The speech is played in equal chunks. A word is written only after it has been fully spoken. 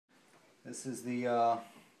This is the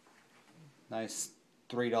nice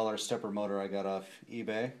 $3 stepper motor I got off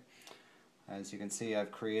eBay. As you can see,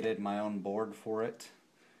 I've created my own board for it.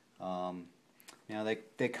 Now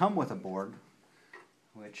they come with a board,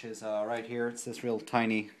 which is right here. It's this real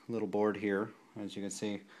tiny little board here. As you can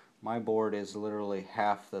see, my board is literally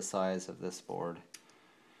half the size of this board.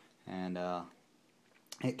 And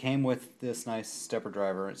it came with this nice stepper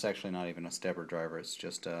driver. It's actually not even a stepper driver, it's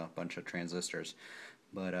just a bunch of transistors.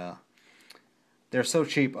 But they're so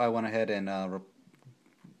cheap, I went ahead and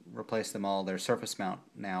replaced them all. They're surface mount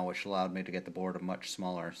now, which allowed me to get the board much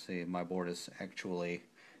smaller. See, my board is actually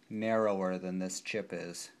narrower than this chip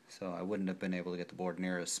is, so I wouldn't have been able to get the board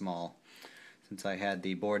near as small. Since I had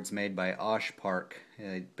the boards made by Osh Park,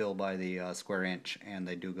 they bill by the square inch, and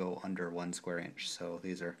they do go under 1 square inch, so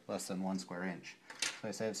these are less than 1 square inch. So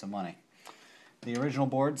I saved some money. The original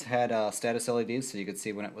boards had status LEDs, so you could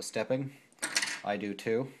see when it was stepping. I do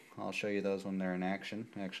too. I'll show you those when they're in action.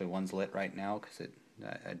 Actually, one's lit right now because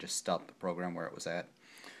I just stopped the program where it was at.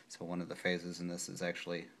 So one of the phases in this is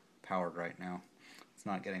actually powered right now. It's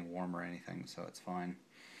not getting warm or anything, so it's fine.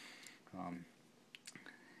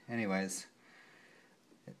 Anyways,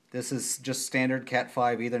 this is just standard Cat5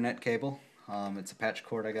 Ethernet cable. It's a patch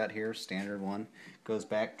cord I got here, standard one. Goes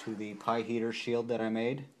back to the Pi heater shield that I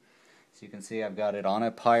made. So you can see I've got it on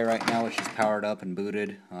a Pi right now, which is powered up and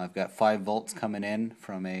booted. I've got 5 volts coming in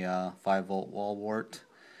from a 5-volt wall wart.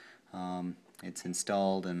 It's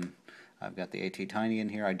installed, and I've got the ATtiny in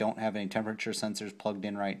here. I don't have any temperature sensors plugged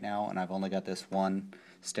in right now, and I've only got this one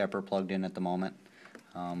stepper plugged in at the moment.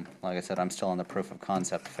 Like I said, I'm still in the proof of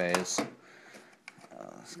concept phase.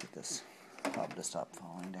 Let's get this knob to stop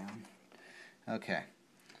falling down. Okay,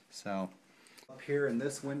 so up here in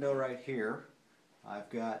this window right here, I've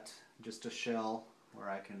got just a shell where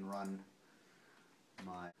I can run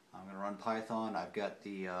I'm going to run Python. I've got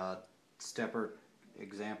the stepper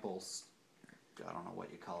examples. I don't know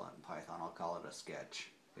what you call it in Python. I'll call it a sketch.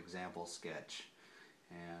 Example sketch.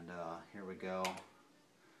 And here we go.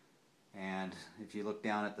 And if you look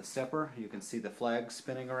down at the stepper, you can see the flag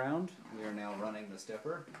spinning around. We are now running the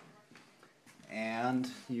stepper. And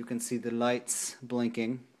you can see the lights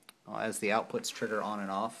blinking as the outputs trigger on and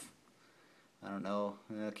off. I don't know,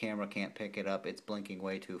 the camera can't pick it up. It's blinking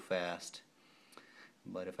way too fast.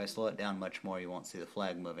 But if I slow it down much more, you won't see the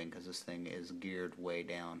flag moving because this thing is geared way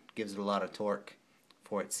down. Gives it a lot of torque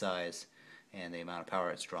for its size and the amount of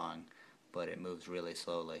power it's drawing, but it moves really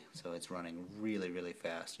slowly. So it's running really, really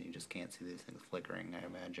fast, and you just can't see these things flickering, I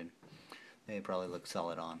imagine. They probably look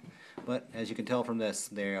solid on. But as you can tell from this,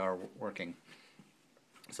 they are working.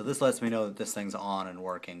 So this lets me know that this thing's on and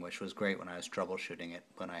working, which was great when I was troubleshooting it,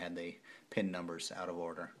 when I had the pin numbers out of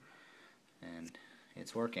order. And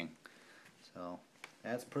it's working. So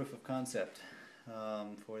that's proof of concept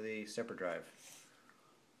for the stepper drive.